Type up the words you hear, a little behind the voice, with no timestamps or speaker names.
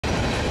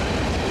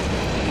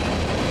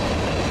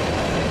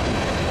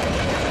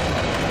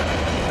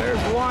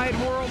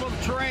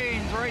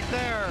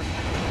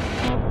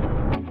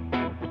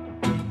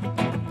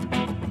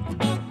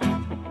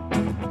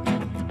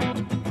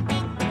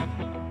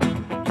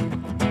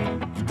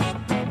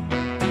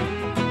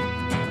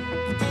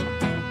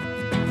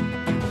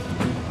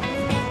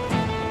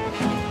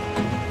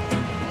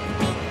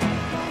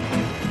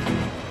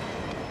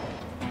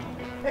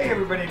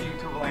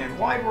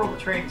Wide World of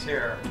Trains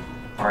here.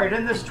 Alright,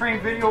 in this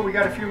train video we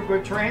got a few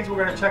good trains. We're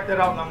going to check that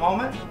out in a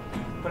moment.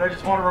 But I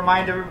just want to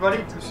remind everybody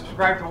to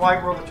subscribe to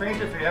Wide World of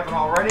Trains if you haven't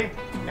already.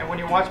 And when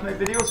you watch my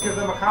videos, give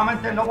them a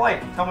comment and a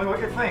like. Tell me what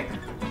you think.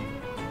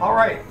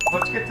 Alright,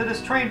 let's get to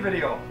this train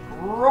video.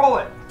 Roll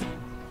it!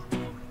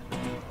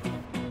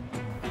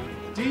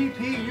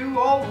 DPU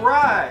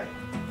Alright!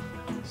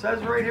 It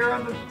says right here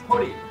on the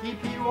hoodie,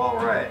 DPU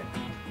Alright.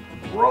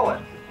 Roll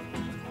it!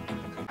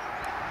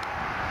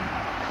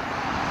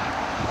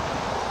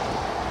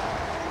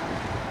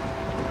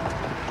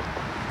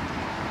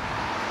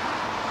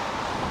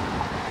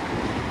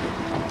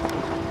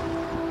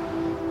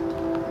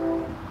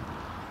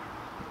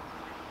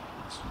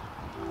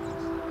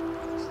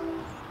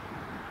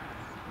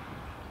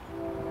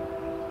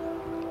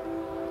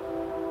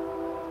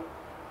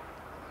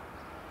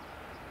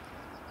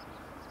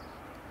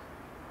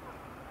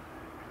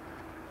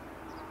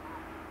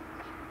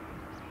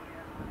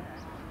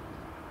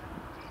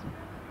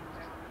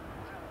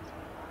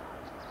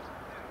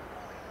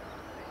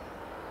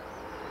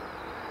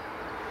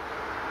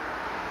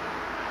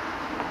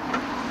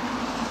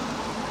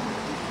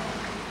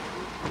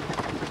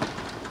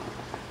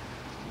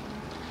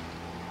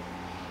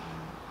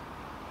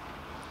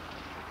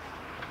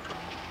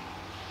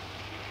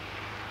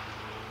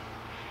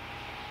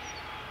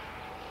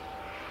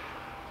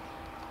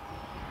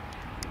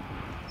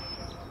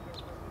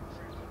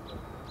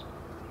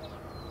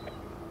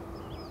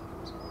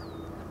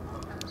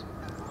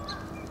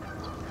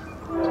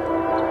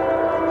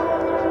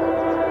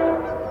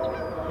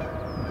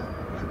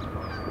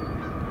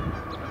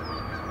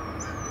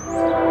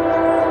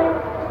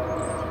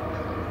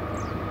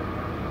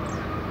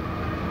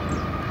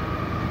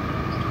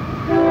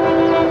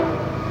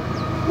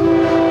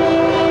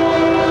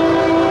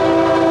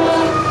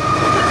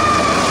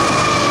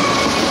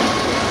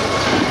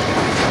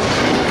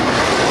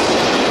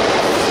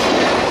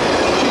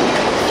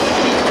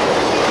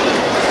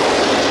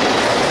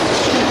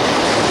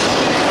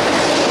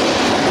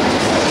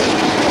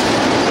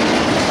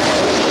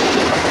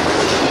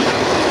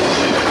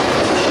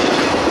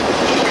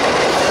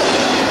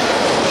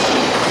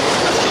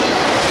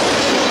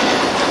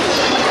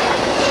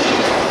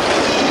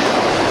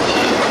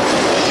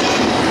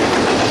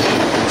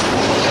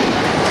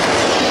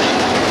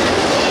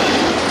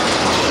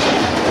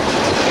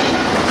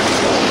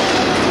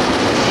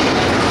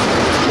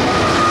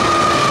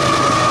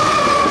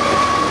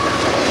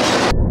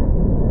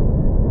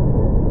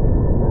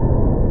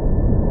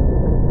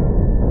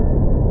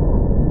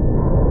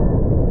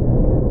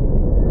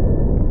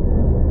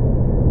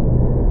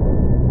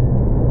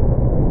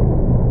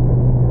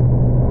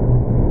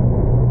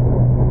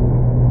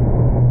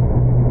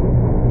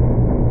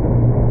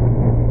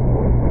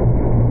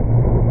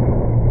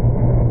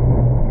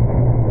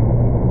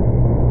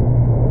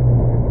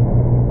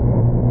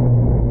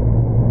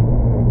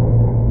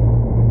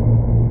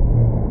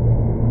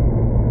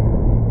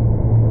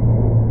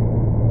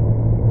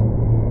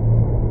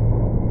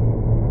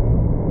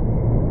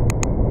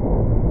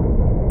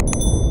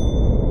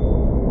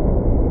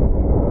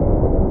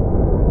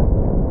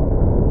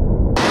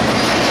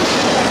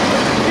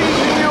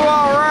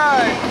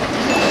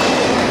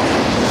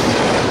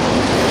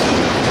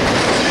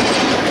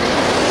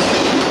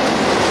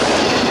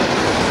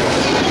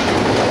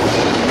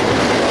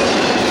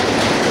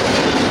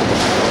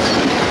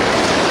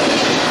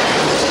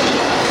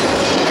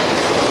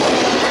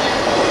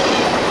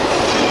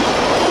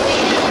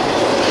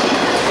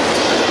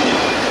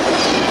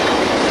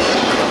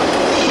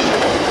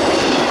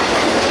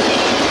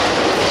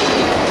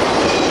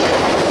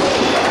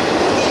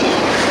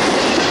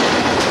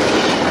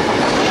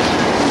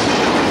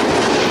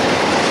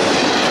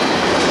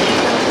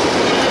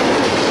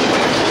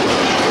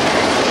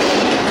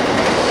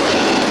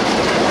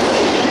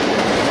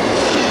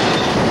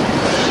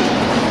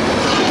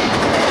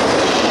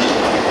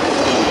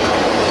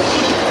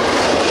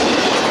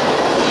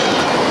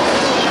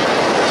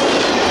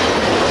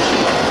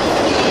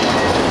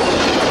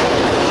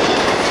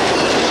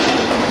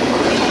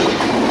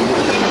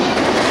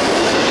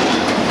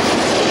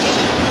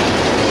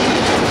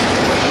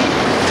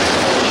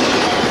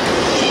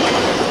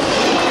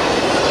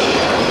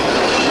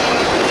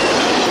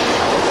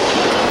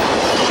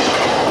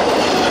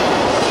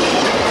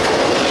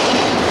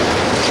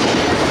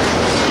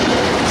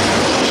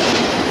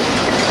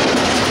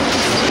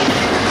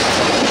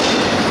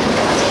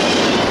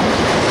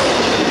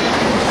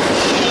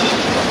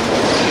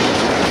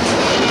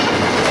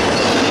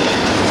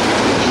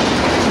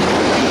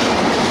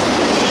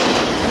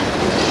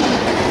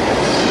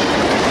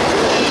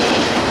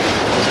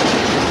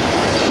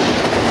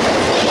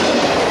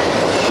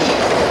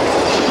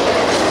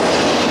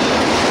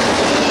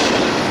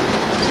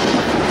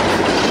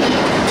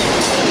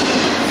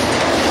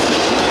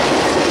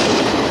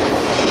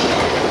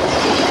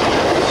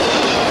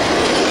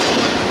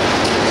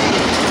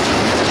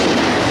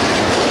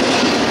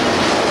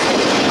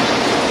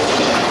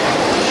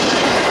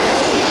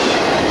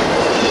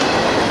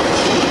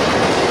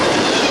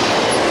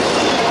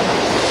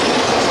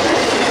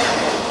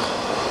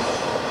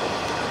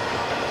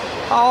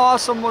 How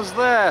awesome was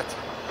that?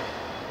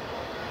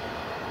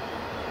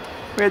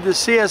 We had the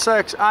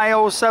CSX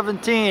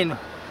IO-17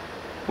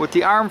 with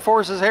the Armed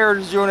Forces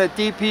Heritage Unit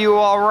DPU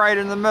Alright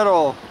in the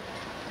middle.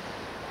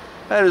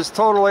 That is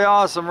totally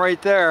awesome right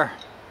there.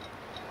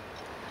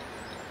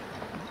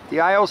 The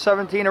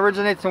IO-17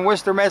 originates in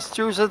Worcester,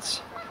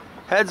 Massachusetts,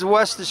 heads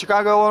west to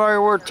Chicago,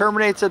 Illinois, where it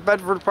terminates at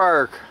Bedford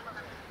Park.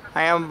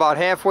 I am about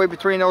halfway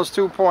between those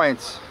 2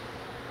 points.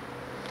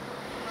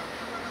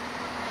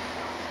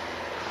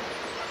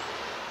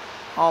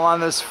 All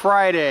on this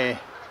Friday,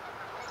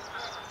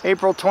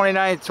 April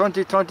 29th,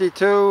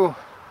 2022,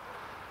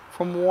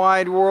 from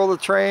Wide World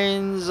of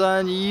Trains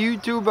on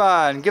YouTube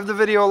on. Give the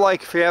video a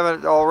like if you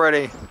haven't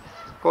already.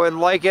 Go ahead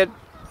and like it,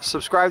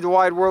 subscribe to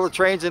Wide World of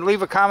Trains, and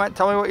leave a comment.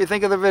 Tell me what you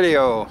think of the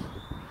video.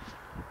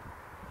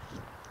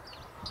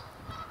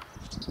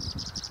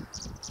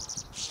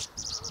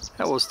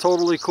 That was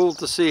totally cool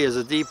to see as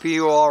a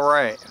DPU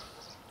Alright.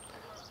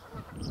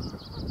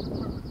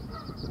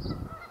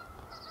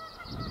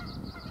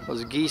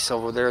 Those geese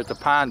over there at the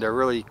pond are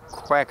really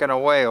quacking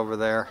away over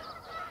there.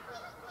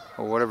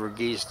 Or whatever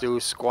geese do,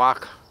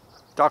 squawk.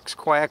 Ducks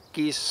quack,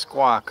 geese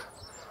squawk.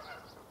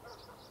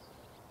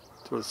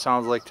 That's what it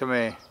sounds like to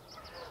me.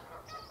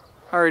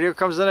 Alright, here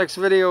comes the next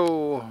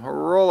video.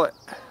 Roll it.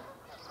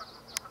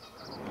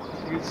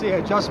 You can see I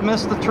just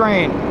missed the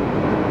train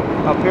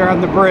up here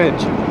on the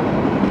bridge.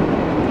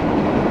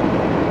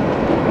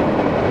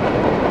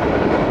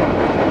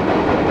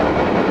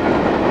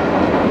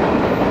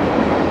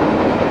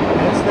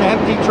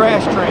 Empty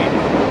trash train.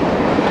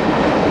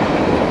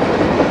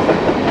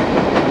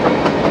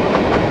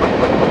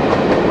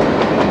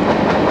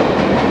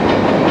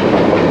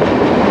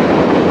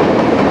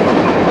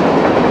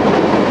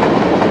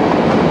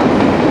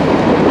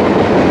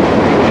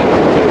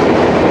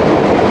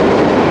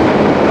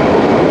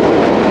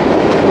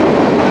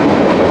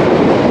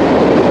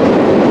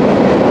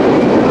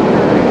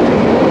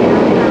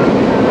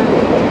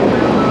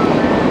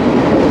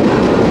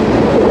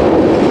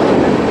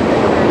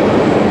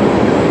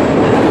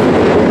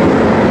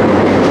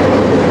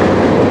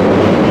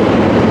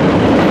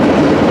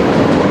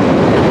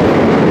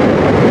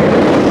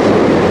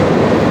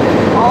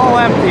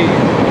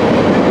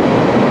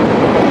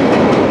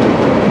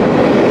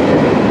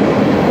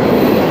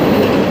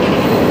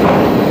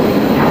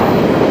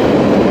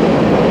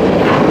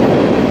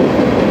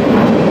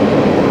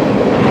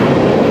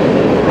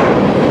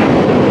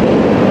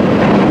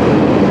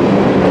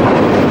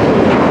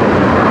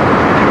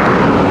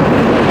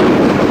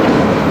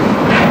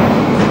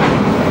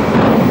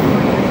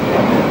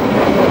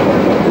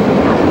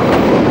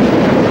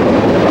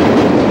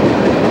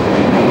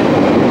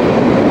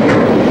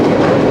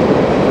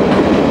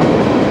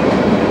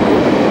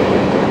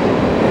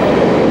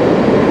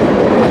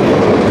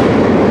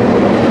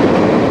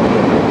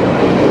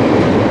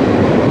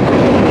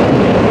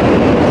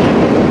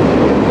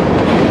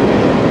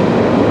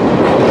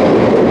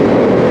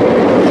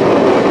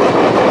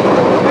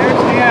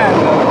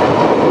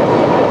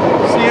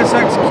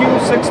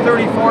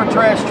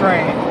 Trash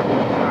train.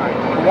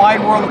 The Wide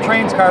World of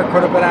Trains car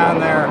could have been on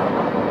there.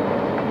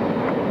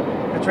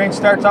 The train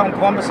starts out in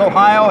Columbus,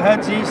 Ohio,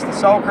 heads east to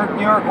Selkirk,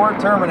 New York, where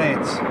it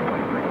terminates.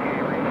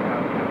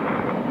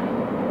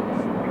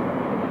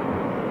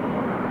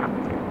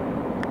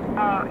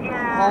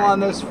 All on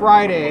this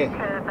Friday.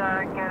 Could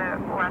get it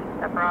west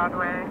of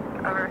Broadway.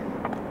 Over.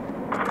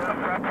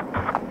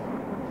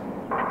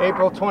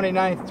 April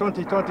 29th,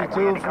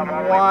 2022, from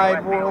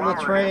Wide World of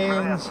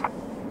Trains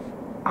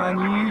on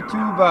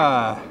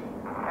YouTube.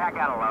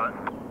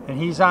 And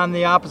he's on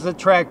the opposite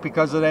track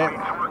because of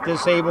that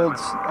disabled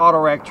auto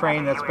rack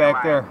train that's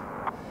back there.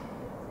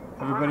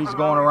 Everybody's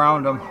going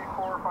around him.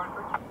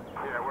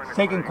 It's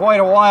taken quite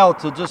a while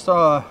to just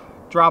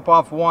drop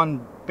off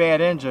one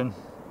bad engine.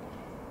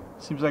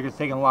 Seems like it's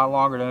taking a lot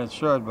longer than it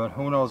should, but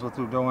who knows what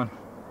they're doing.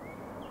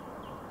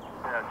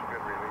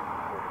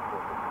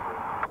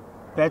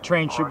 That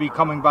train should be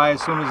coming by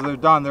as soon as they're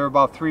done. They're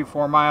about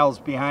 3-4 miles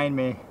behind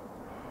me.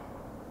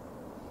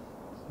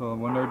 So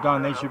when they're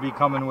done, they should be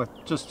coming with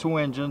just 2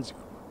 engines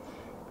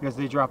because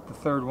they dropped the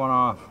third one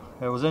off.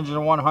 It was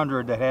engine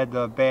 100 that had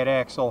the bad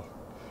axle,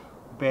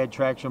 bad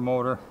traction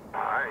motor.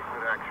 Alright,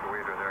 good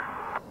actuator there.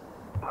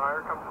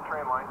 Here comes the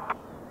train line.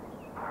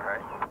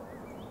 Alright.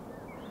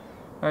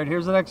 Alright,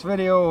 here's the next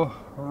video.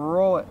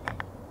 Roll it.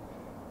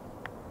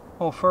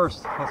 Oh,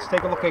 first, let's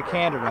take a look at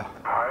Canada.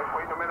 Alright,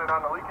 wait a minute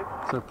on the leakage.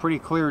 It's a pretty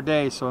clear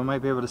day, so I might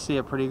be able to see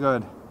it pretty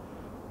good.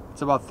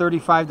 It's about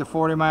 35 to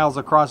 40 miles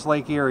across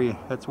Lake Erie.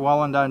 That's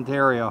Welland,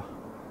 Ontario.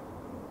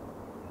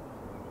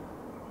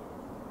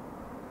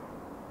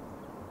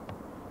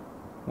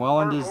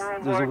 Welland is,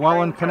 there's a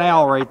Welland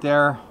Canal right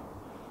there.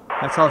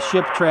 That's how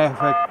ship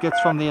traffic gets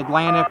from the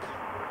Atlantic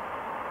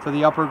to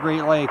the upper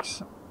Great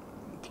Lakes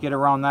to get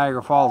around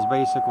Niagara Falls,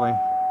 basically.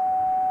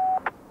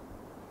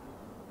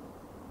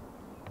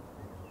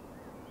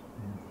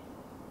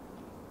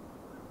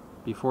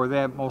 Before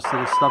that, most of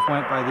the stuff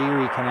went by the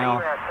Erie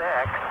Canal,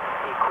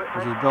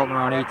 which was built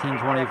around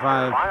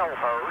 1825.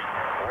 Milepost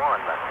 10.3.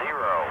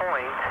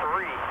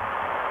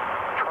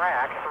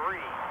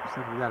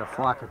 Looks like we got a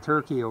flock of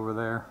turkey over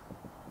there,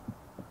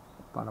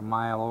 about a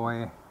mile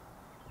away.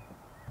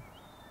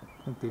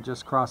 I think they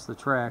just crossed the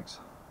tracks.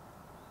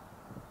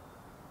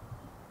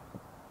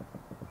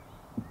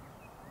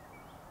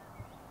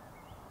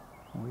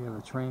 We have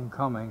a train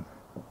coming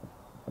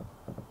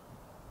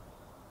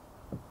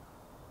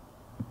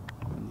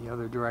in the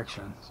other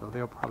direction, so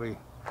they'll probably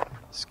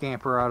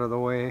scamper out of the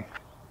way.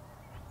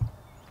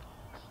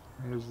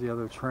 Here's the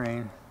other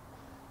train.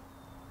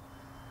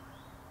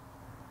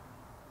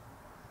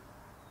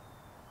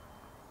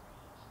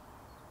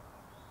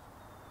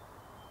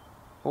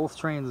 Both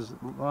trains,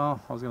 well,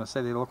 I was going to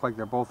say they look like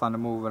they're both on the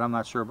move, but I'm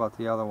not sure about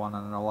the other one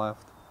on the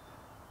left.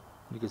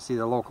 You can see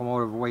the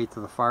locomotive way to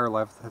the far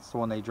left. That's the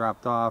one they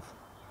dropped off.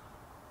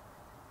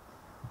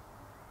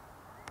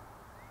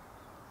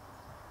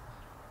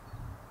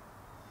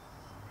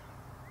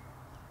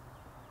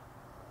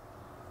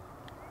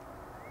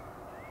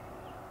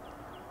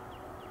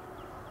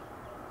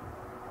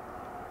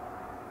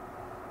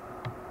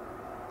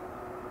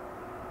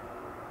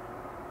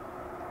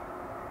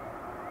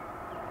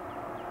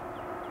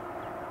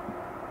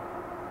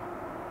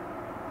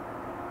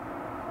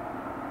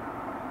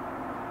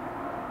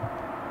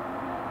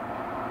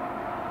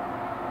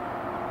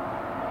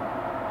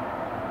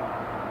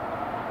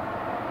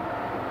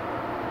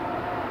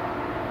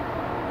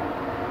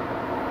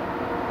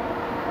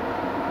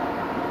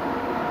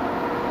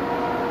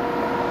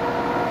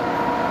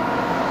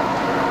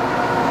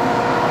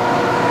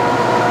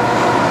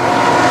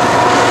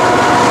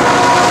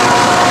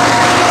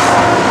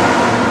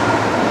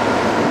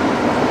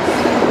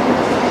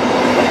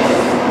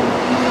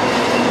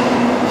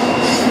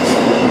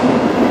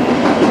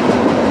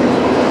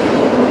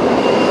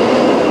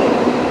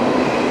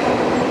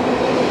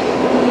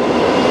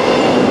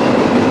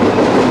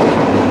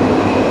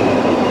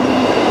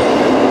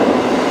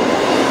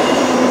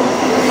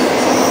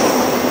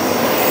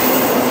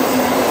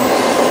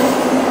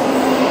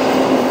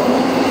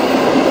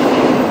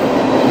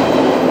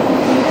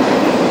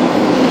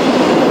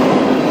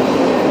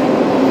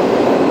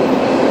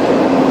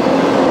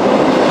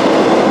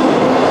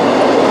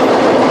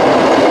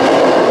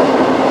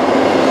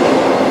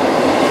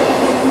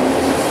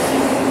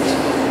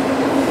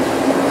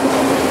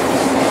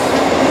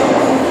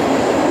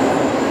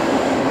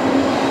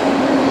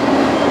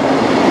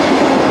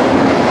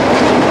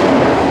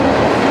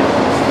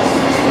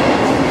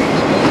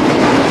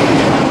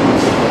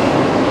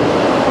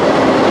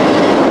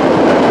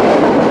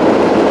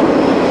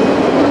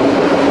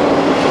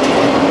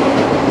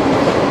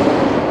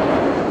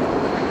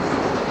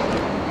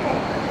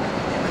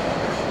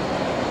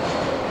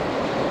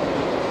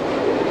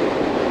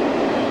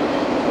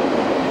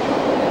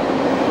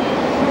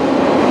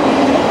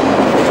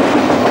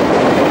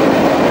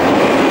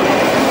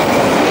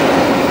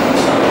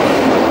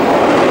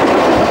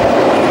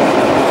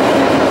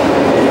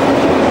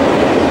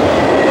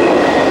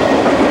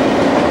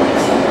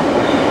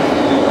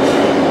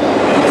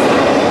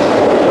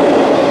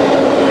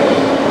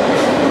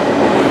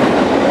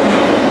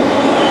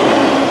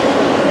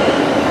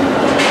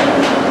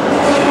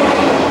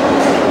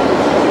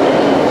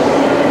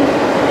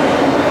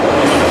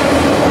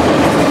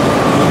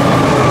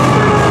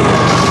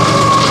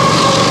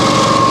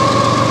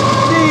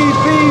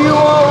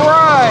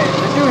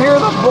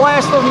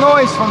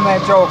 From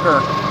that joker.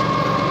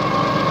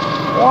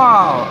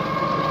 Wow.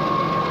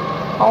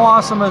 How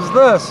awesome is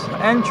this?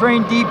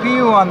 N-train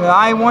DPU on the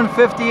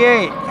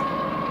I-158.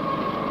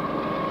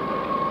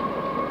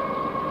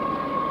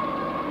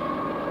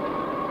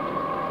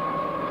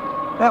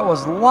 That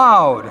was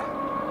loud.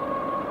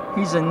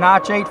 He's a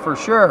notch 8 for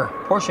sure.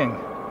 Pushing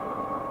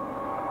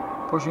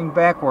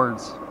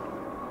backwards.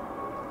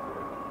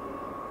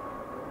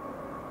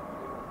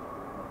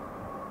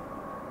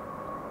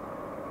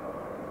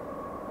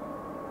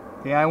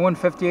 The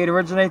I-158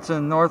 originates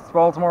in North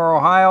Baltimore,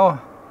 Ohio,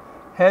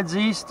 heads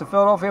east to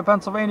Philadelphia,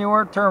 Pennsylvania,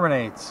 where it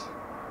terminates.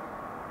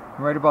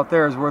 Right about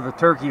there is where the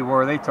turkey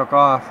were. They took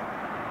off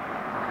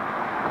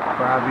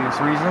for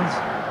obvious reasons.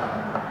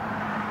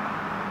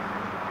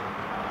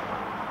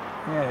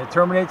 Yeah, it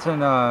terminates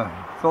in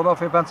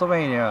Philadelphia,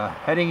 Pennsylvania,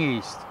 heading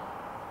east.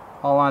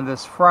 All on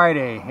this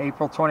Friday,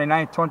 April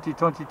 29th,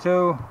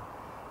 2022,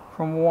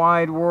 from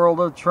Wide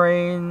World of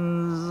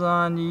Trains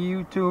on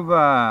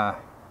YouTube.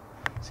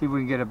 See if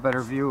we can get a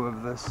better view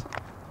of this.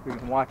 We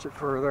can watch it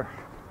further.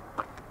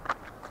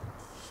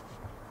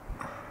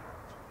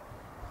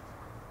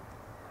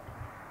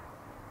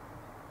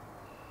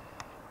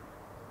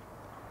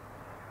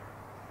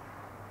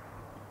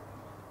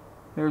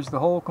 There's the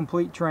whole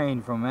complete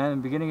train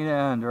from beginning to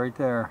end right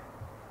there.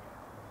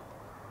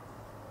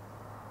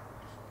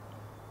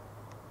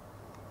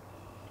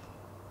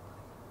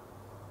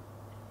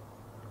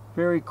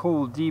 Very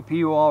cool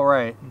DPU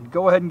Alright.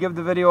 Go ahead and give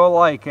the video a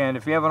like, and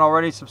if you haven't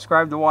already,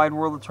 subscribe to Wide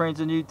World of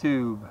Trains on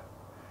YouTube.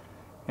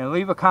 And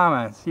leave a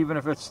comment, even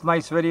if it's a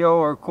nice video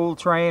or a cool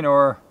train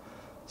or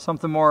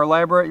something more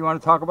elaborate you want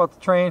to talk about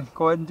the train,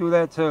 go ahead and do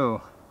that too.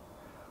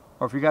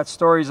 Or if you got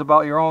stories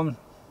about your own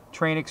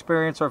train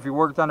experience, or if you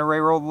worked on the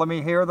railroad, let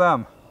me hear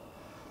them.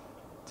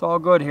 It's all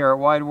good here at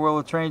Wide World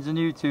of Trains and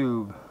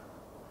YouTube.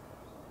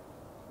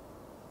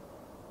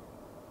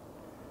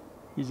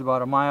 He's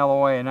about a mile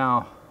away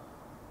now.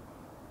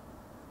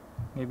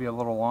 Maybe a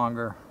little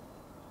longer.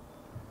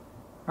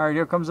 Alright,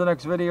 here comes the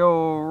next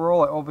video.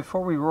 Roll it. Oh,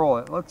 before we roll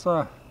it, let's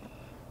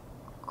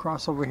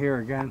cross over here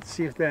again.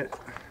 See if that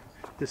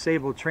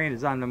disabled train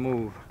is on the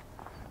move.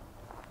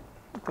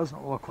 It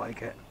doesn't look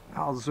like it.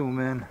 I'll zoom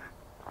in.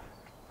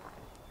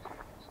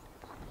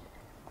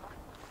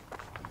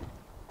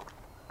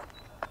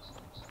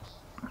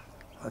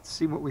 Let's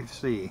see what we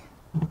see.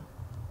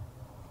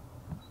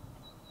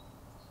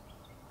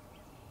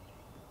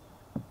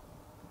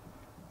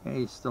 Yeah,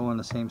 he's still in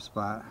the same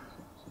spot.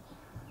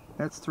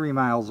 That's 3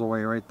 miles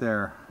away right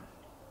there.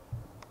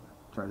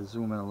 Try to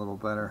zoom in a little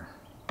better.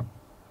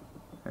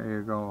 There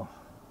you go.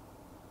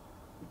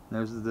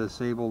 There's the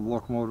disabled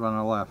locomotive on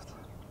the left.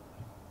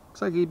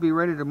 Looks like he'd be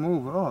ready to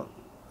move. Oh,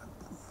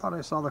 I thought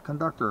I saw the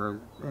conductor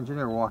or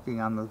engineer walking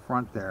on the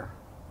front there.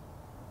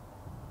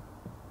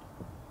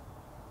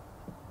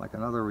 Like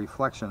another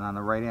reflection on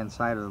the right hand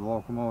side of the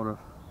locomotive.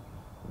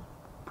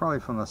 Probably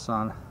from the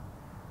sun.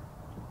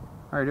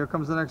 Alright, here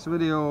comes the next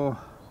video.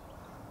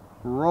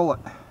 Roll it.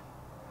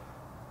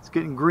 It's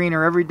getting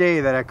greener every day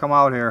that I come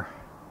out here.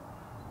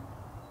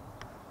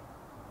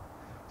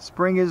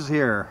 Spring is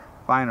here,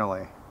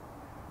 finally.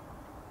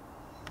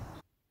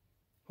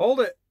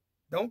 Hold it.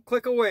 Don't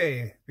click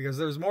away, because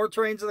there's more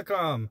trains to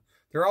come.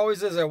 There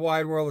always is a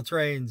Wide World of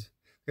Trains,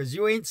 because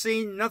you ain't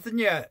seen nothing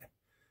yet.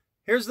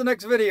 Here's the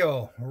next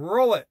video.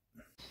 Roll it.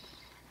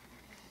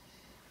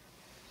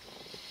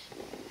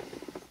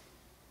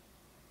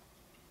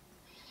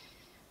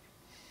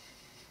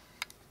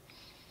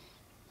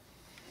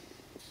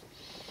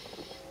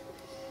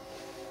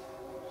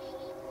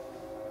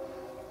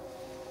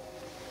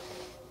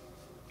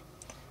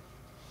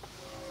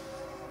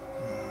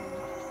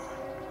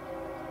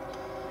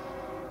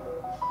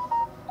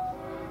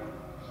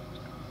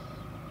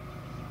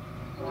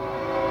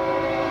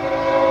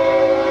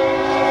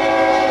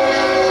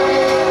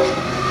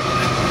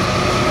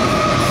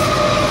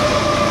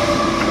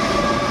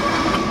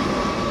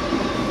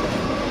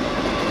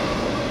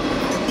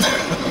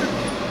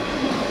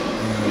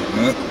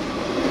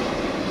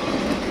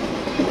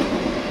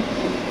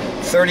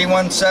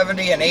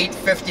 $31.70 and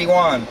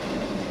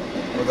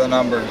 $8.51 were the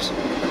numbers.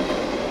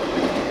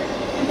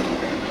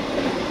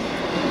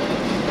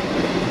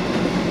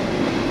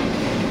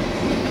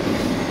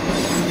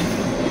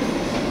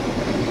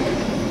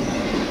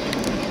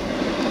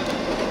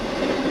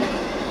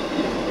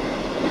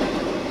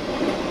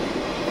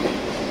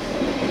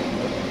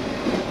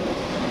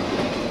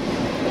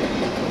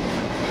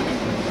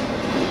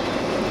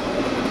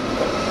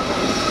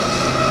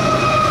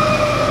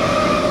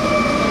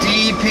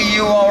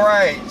 DPU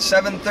Alrights,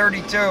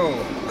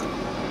 732.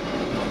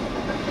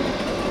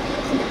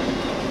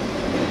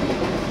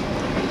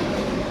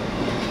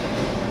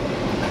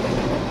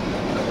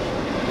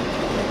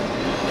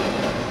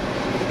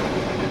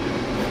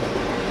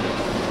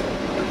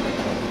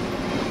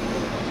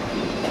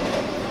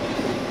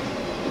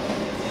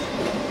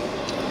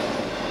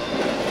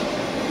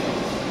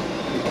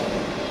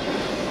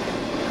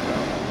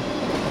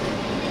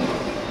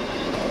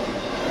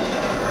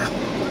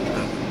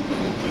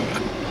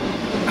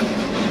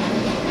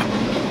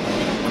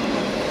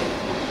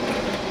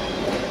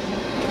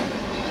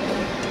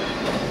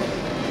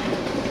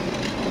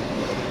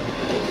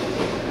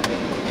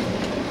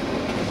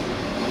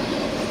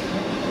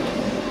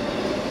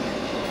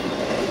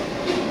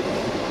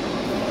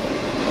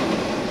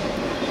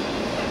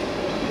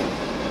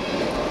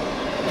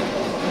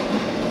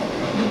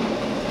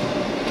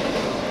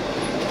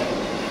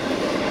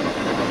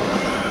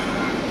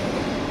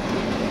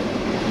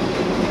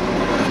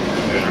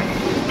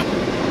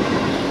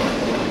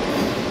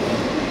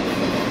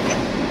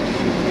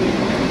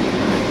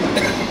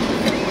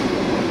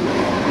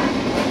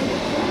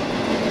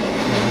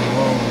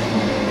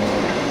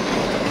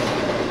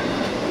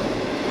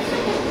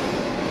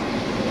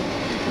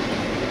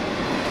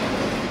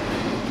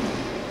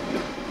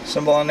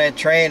 Symbol on that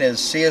train is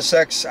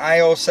CSX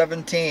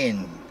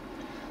IO17.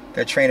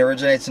 That train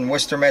originates in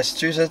Worcester,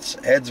 Massachusetts,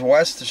 heads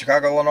west to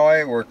Chicago,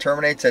 Illinois, where it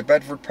terminates at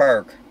Bedford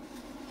Park.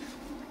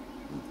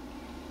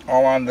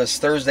 All on this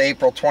Thursday,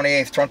 April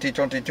 28th,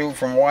 2022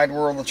 from Wide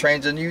World of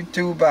Trains and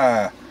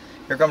YouTube.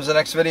 Here comes the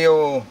next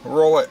video.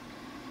 Roll it.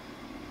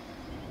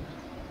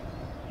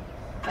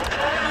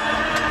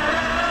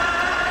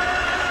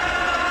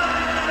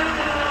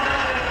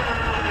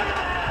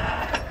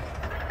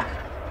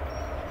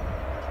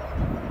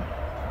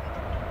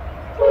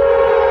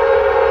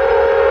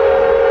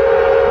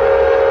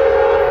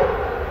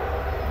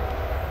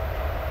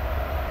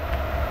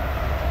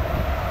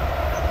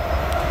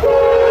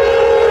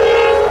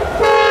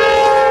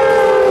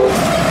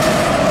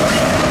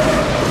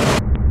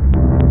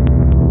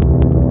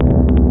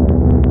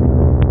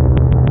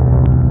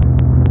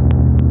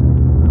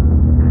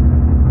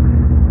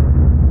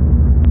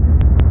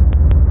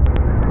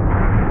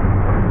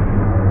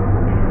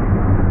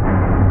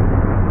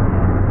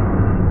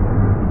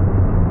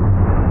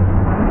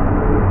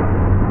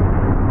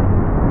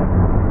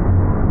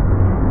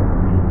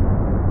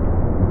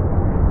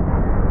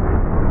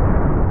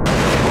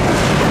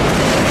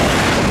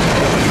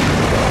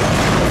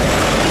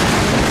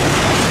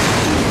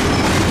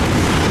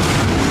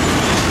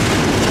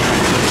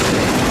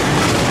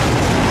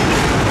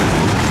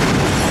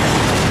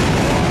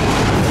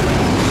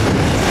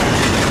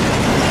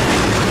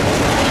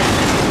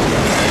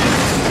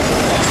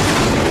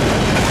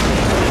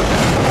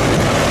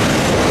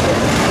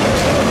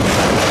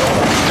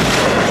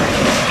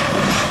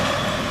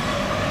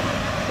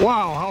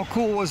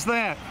 cool was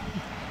that?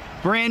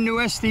 Brand new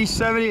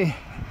SD70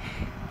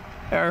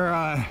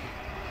 or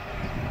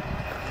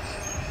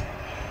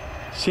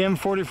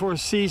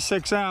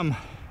CM44C6M,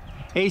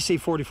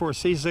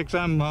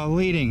 AC44C6M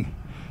leading.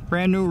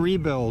 Brand new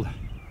rebuild.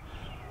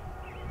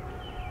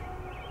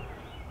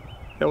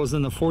 That was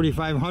in the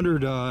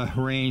 4500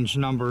 range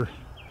number.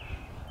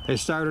 They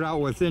started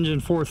out with engine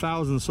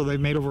 4000, so they've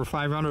made over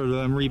 500 of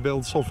them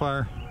rebuilds so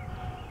far.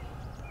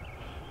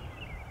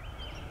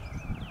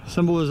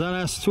 Symbol is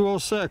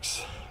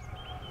NS206.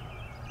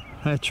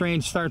 That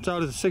train starts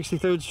out at the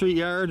 63rd Street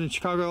Yard in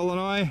Chicago,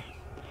 Illinois.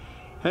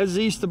 Heads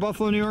east to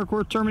Buffalo, New York,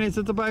 where it terminates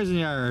at the Bison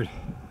Yard.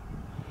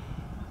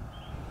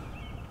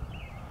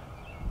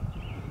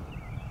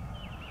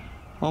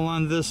 All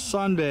on this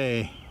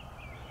Sunday,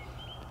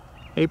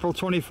 April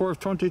 24th,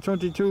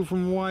 2022,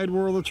 from Wide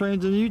World of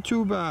Trains and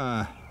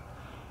YouTube.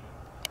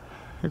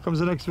 Here comes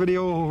the next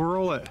video. We'll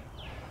roll it.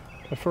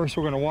 But first,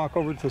 we're going to walk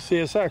over to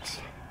CSX,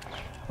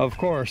 of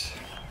course.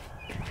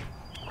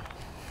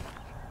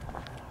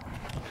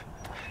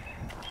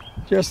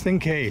 Just in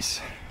case.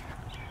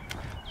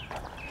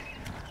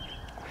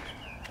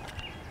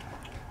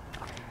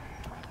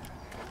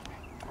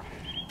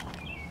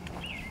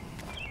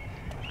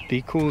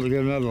 Be cool to get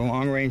another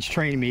long-range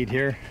train meet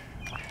here.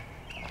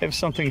 If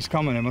something's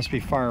coming, it must be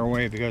far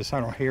away because I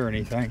don't hear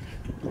anything.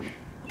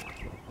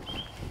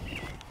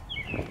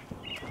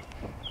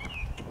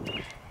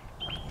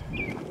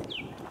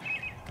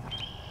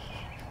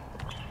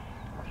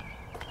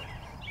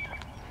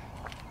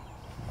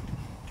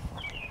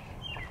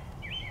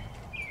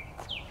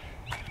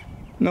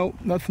 Nope,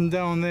 nothing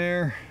down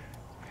there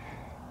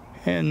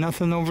and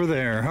nothing over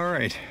there. All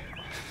right,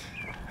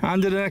 on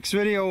to the next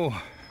video.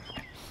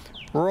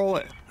 Roll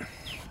it.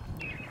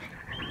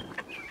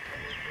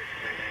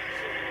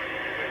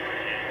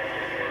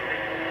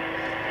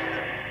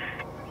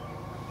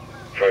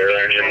 Fire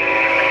engine.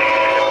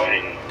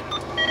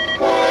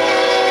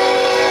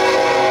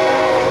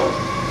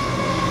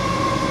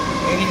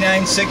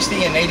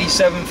 8960 and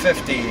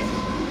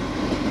 8750.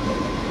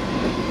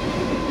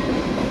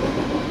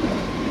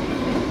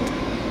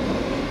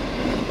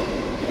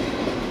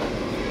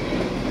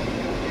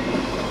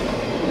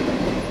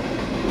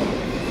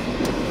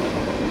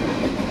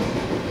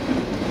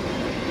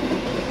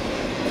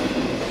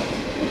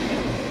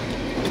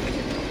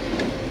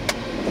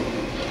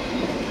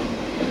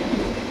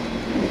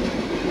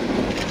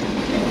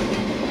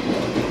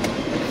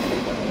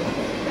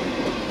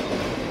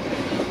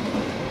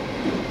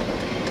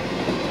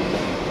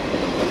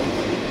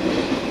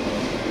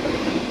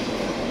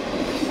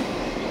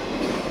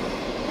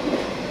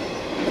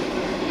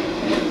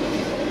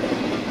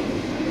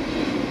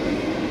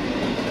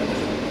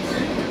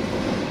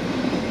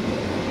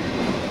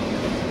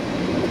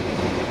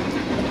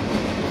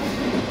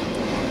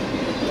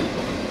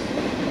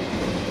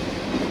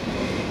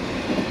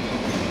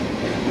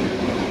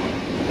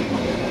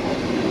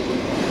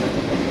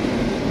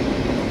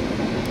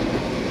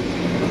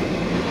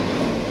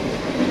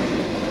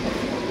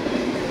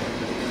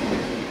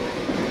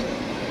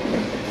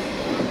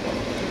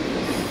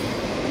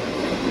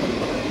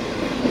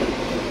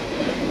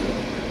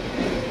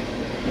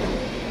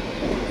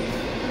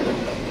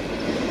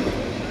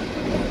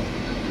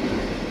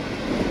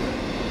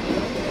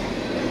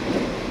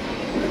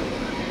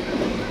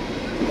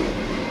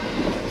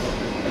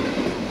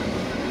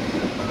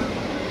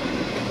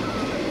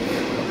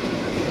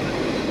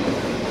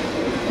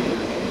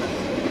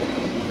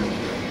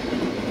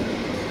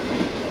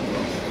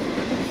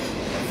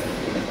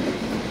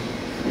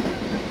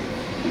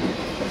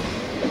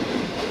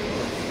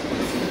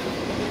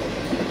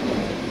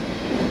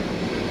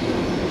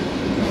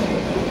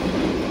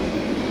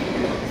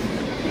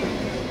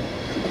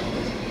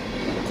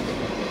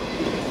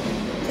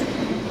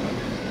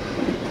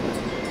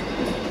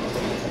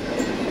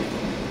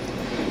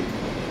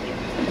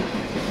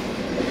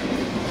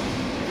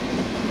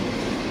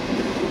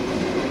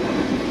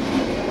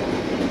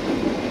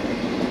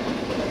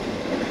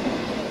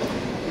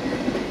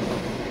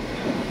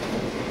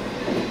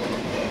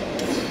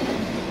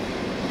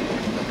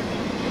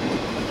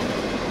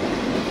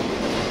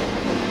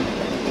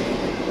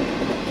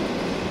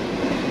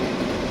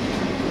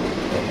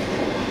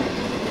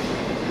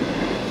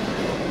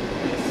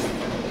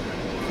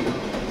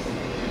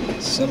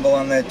 Symbol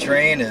on that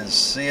train is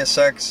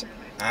CSX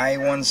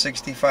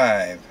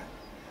I-165.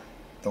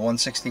 The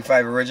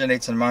 165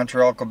 originates in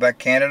Montreal, Quebec,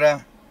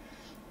 Canada.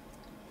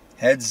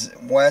 Heads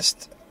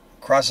west,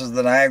 crosses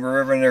the Niagara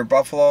River near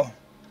Buffalo.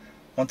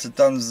 Once it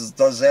does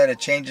that, it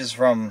changes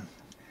from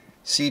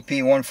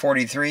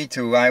CP-143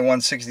 to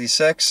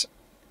I-166.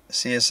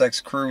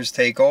 CSX crews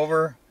take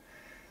over.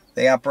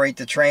 They operate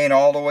the train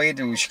all the way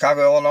to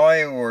Chicago,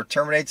 Illinois, where it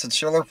terminates at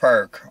Schiller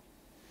Park.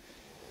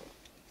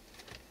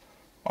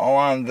 All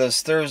on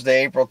this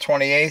Thursday, April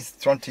 28th,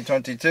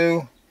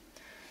 2022,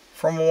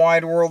 from a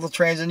wide world of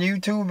trains and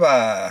YouTube.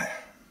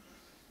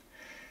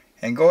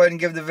 And go ahead and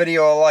give the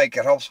video a like.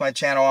 It helps my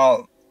channel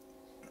out.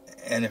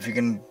 And if you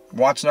can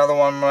watch another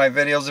one of my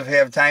videos if you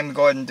have time,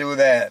 go ahead and do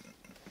that.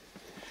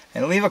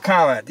 And leave a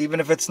comment, even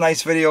if it's a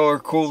nice video or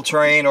cool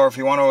train, or if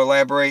you want to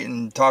elaborate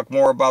and talk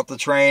more about the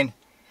train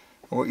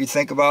or what you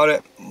think about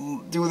it,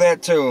 do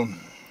that too.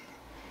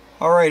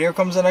 Alright, here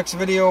comes the next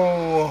video.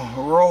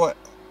 Roll it.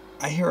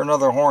 I hear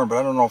another horn, but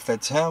I don't know if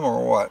that's him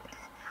or what.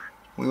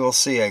 We will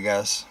see, I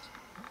guess.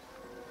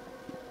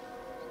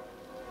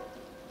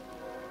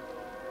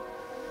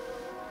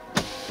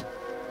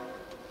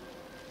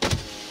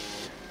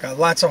 Got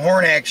lots of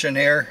horn action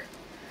here.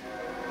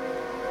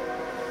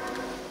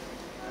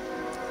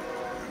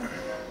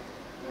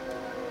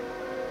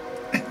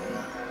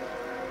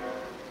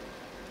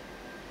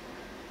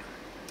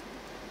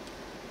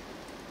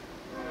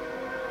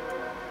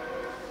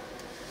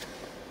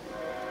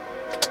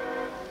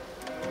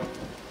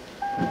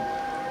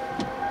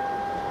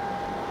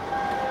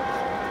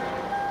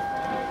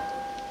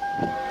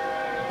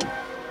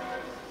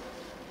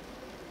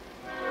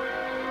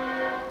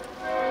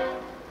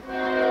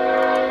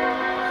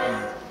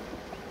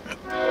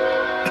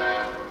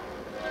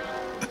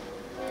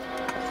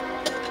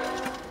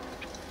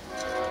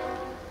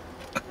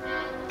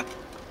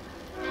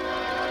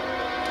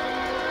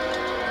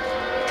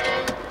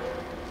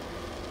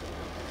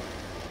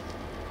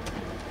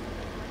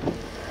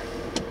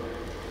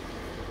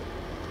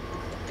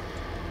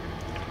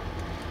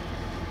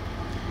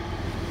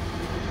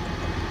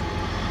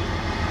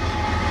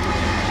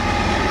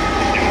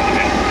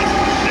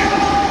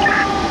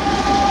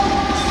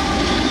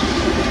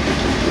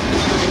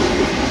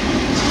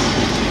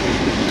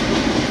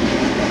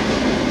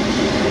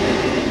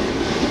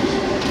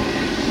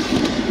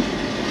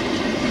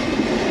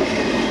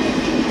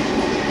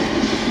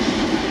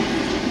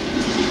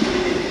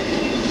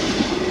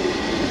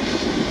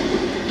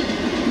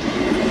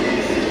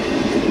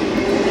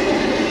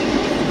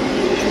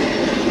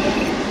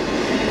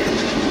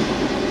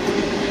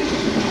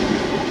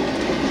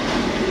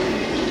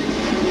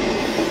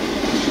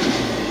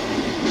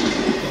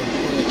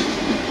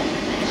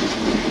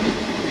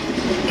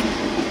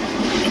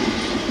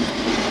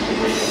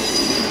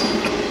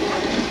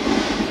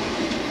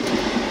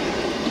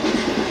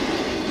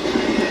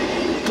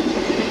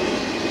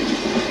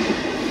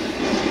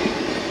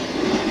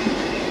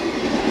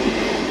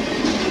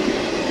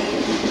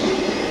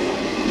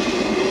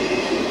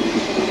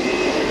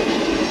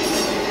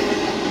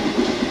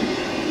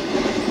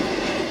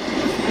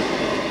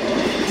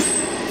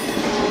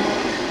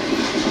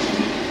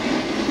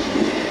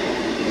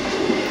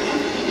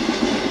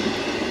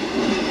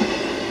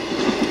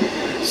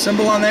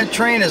 Symbol on that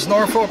train is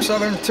Norfolk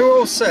Southern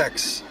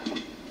 206.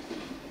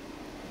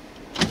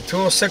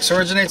 206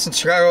 originates in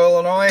Chicago,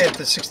 Illinois at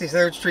the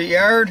 63rd Street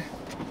Yard.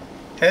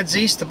 Heads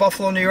east to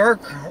Buffalo, New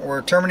York, where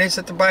it terminates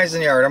at the Bison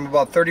Yard. I'm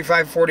about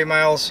 35-40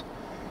 miles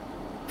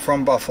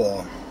from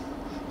Buffalo.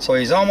 So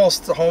he's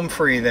almost home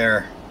free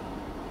there.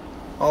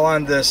 All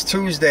on this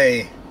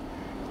Tuesday,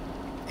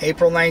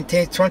 April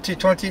 19th,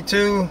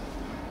 2022,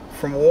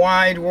 from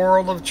Wide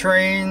World of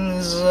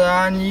Trains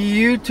on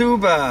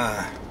YouTube.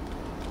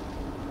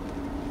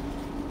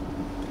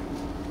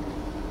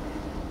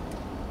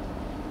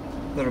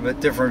 A little bit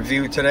different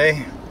view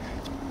today.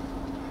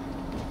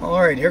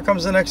 Alright, here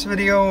comes the next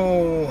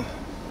video.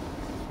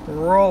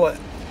 Roll it.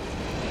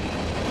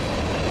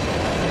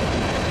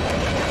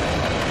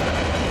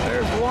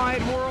 There's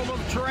Wide World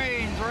of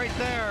Trains right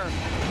there.